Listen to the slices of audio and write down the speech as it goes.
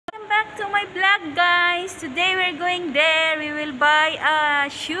back to my vlog, guys. Today we're going there. We will buy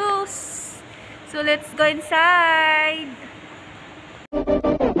shoes. So let's go inside.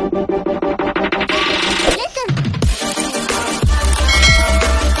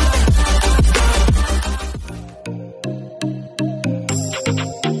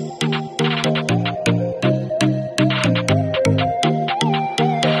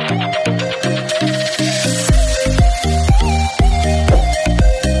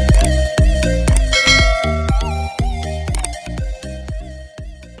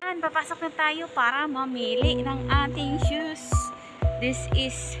 Papasok na tayo para mamili ng ating shoes. This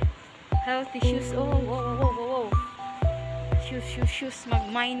is healthy shoes. Oh. Shoes.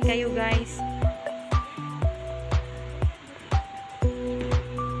 Mag-mine kayo, guys.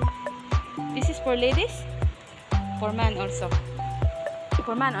 This is for ladies? For man also.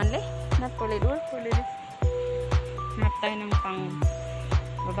 For man only? Not for ladies? For ladies. Hanap tayo ng pang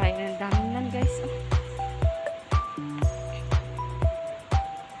babae. Ang daming nan, guys.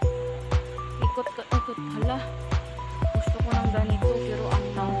 Ikot. Hala. Gusto ko ng ganito. Pero ang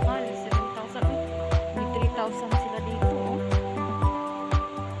mahal. 7,000. May 3,000 sila dito.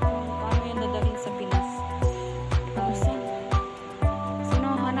 Paano yan dadalhin sa Pinas? So,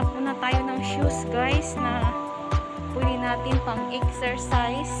 nahanap muna tayo ng shoes, guys, na pwede natin pang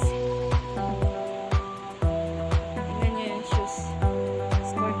exercise. Tingnan nyo yung shoes.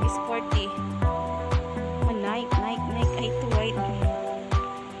 Sporty. Nike. Ay, ito white.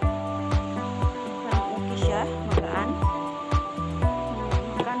 Magaan.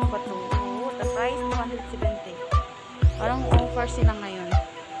 Magkano ba ito? The price 270. Parang offer sila ngayon.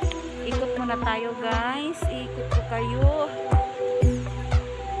 Ikot muna tayo, guys. Ikot ko kayo.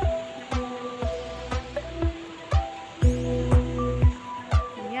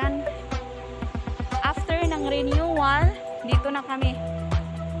 Ayan. After ng renewal, dito na kami.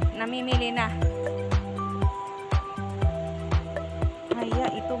 Namimili na.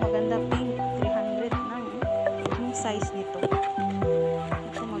 Kaya ito maganda, pink. 300 na. Yung size nito.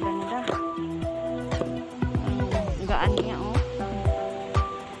 Ito maganda. Gaan niya, oh.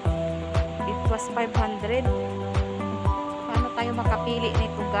 It was 500. Paano tayo makapili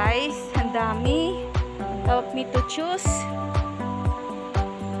nito, guys? Ang dami. Help me to choose.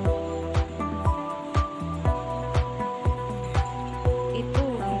 Ito.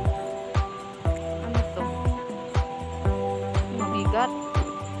 Ano to? Mabigat.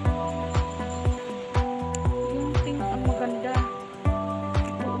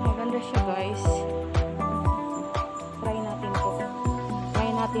 Guys,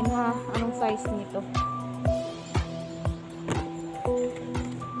 try natin ha, anong size nito.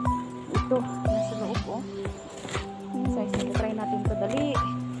 Ito, nasa loob, oh. Yung size nito, try natin to, dali.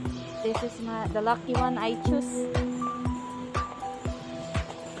 This is the lucky one I choose.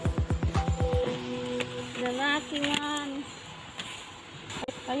 The lucky one.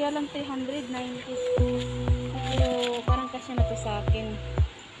 Kaya lang 390. Oh, parang kasi na to sa akin.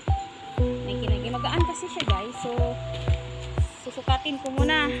 Magaan kasi siya, guys. So, susukatin ko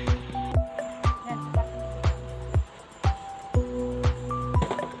muna. Yan, sukatin.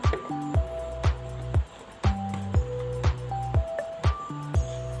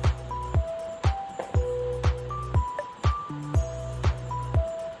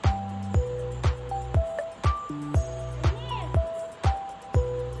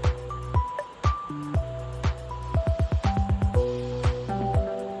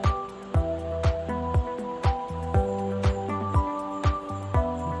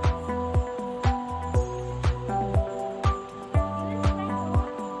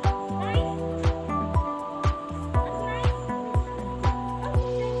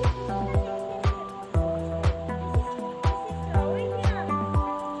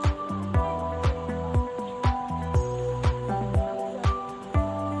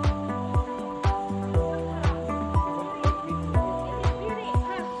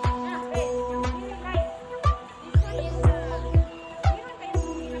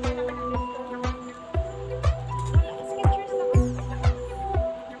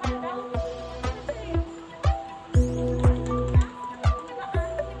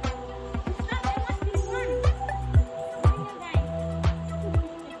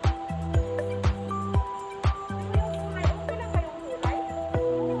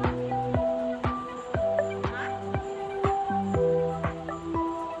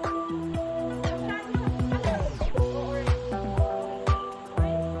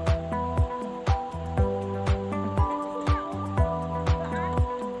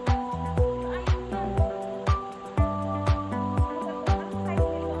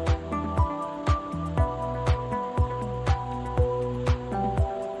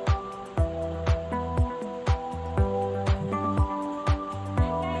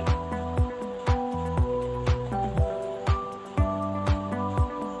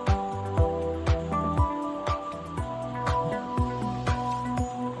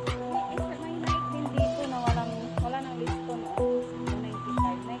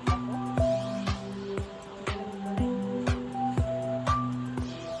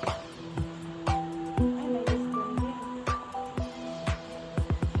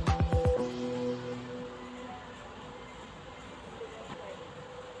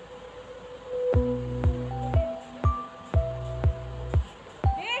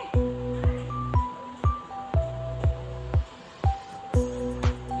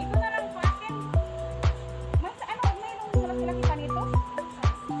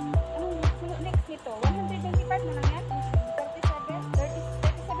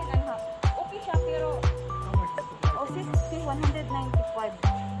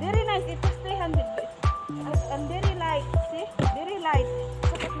 300. And very light. See? Very light.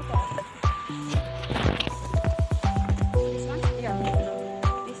 Sakit nito. This one? Yeah.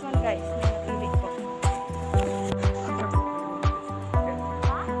 This one guys. May napili ko.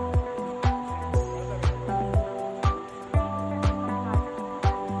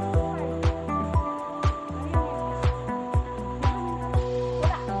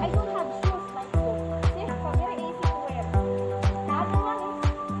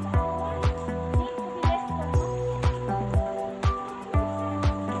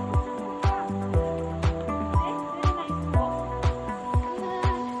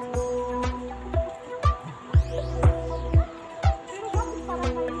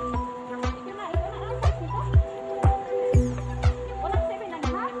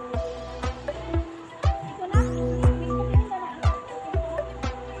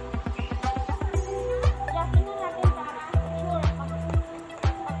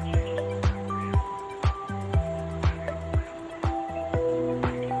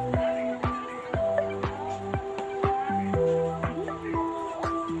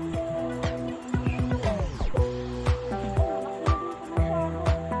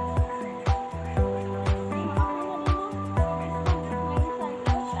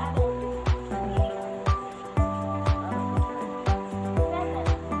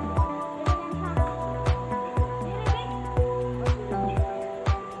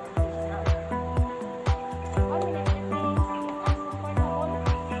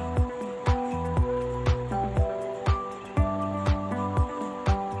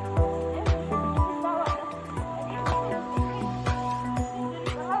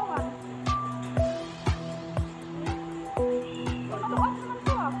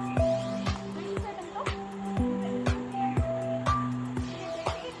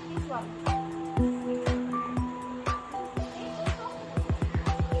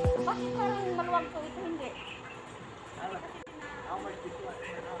 How much the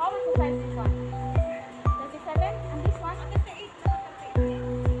size this one? 37 and this one? 7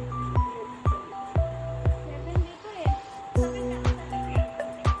 dito eh.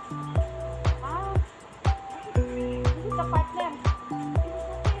 Ah, this is the partner.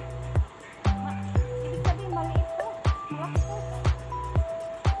 Ibig sabihin maliit to. Malaki to.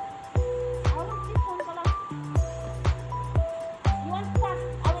 How much this one pala? You want fast?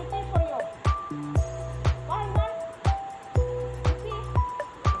 I will pay for you. Why one? Okay.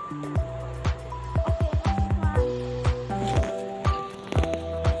 Okay, this one.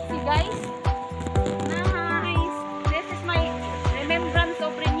 See guys? Nice. This is my remembrance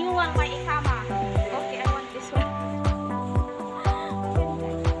of renewal by Ikama. Okay, I want this one.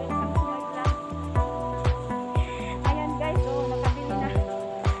 Ayan guys, oh, nakabili na.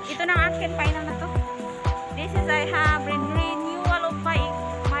 Ito na ang akin, final na to. This is I have renewal of my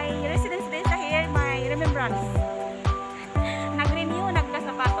residence visa here, my remembrance. Nag-renew,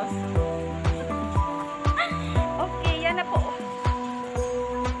 nagkasapatos. Okay, yan na po.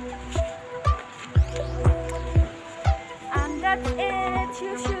 And that's it.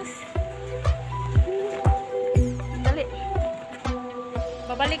 Shoes. Dali.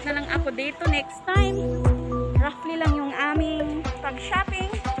 Babalik na lang ako dito next time. Roughly lang yung aming pag-shopping.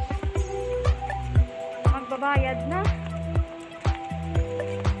 Magbabayad na.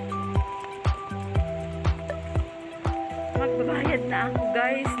 Magbabayad na ako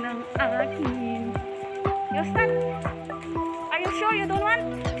guys ng akin. Yostan, are you sure you don't want?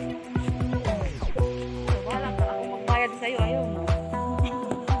 Wala ka ako magbayad sa'yo. Ayaw mo.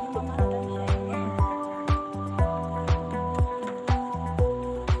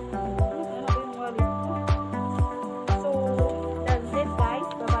 So, that's it guys.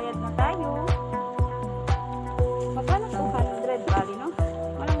 Babayad na tayo. Magkano 200 bali, no?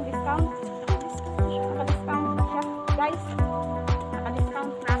 Walang discount. Naka-discount na siya. Guys,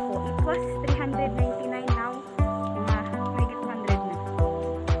 naka-discount na ako. It was 399 now. Mga 200 na.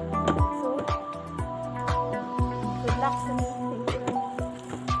 So, good luck sa me.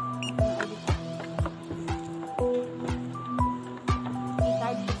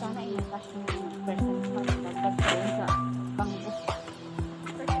 I-card ko sana i-cash yung person sa dagdag ko yun sa bangko.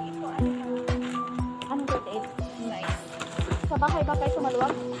 Anong 38? Nice. Sa bahay ba kayo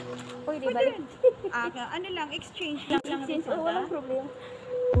maluwag? Pwede balik? Ano lang, exchange lang. Exchange, walang problema.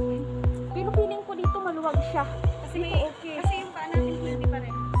 Pero feeling ko dito maluwag siya. Kasi may okay. Kasi yung paa natin hindi pa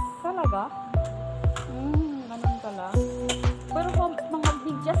rin. Talaga? Ganun pala. Pero kung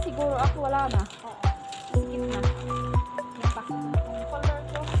mag-adjust siguro ako, wala na. Oo. Skip na. Yung color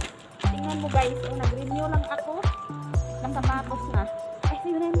ko. Tingnan mo guys, nag-renew lang ako. Kasapatos na. Eh,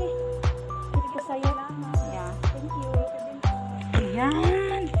 sige na hindi. Hindi ko sa'yo. Yeah, thank you.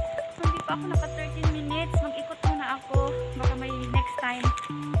 Ayan. Hindi pa pa ako naka 13 minutes. Mag-ikot muna ako. Baka may next time.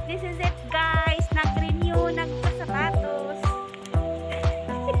 This is it guys. Nag-renew, nagkasapatos.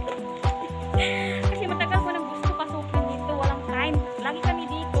 Kasi matagal ko nang gusto pasukin dito. Walang time. Lagi kami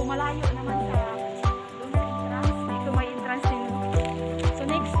dito. Malayo naman sa entrance. Dito may entrance din. So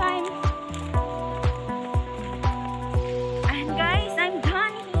next time. And guys, I'm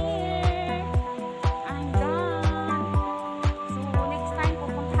done here. I'm done. So next time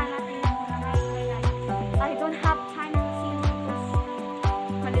pupuntahan natin yung mga nailayan. I don't have time to see because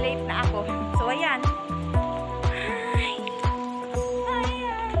malilate na ako. So ayan.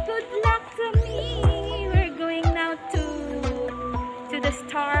 Good luck to me. We're going now to the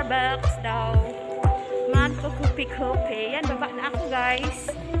Starbucks daw. Magpo-kupi-kupi. Yan, baba na ako guys.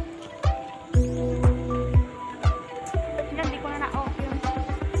 Yan, di ko na na-off yun.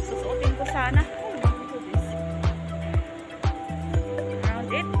 Susuotin ko sana.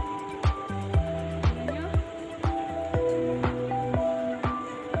 Around it. Tingnan nyo.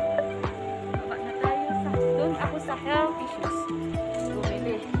 Baba na tayo sa... Doon ako sa health issues.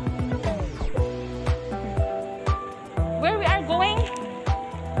 Bumili. Where we are going?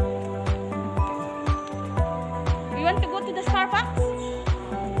 We want to go to the Starbucks?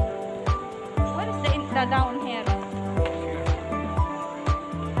 What is the down here?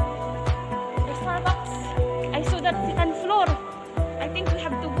 The Starbucks. I saw that second floor. I think we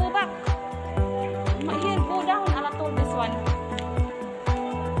have to go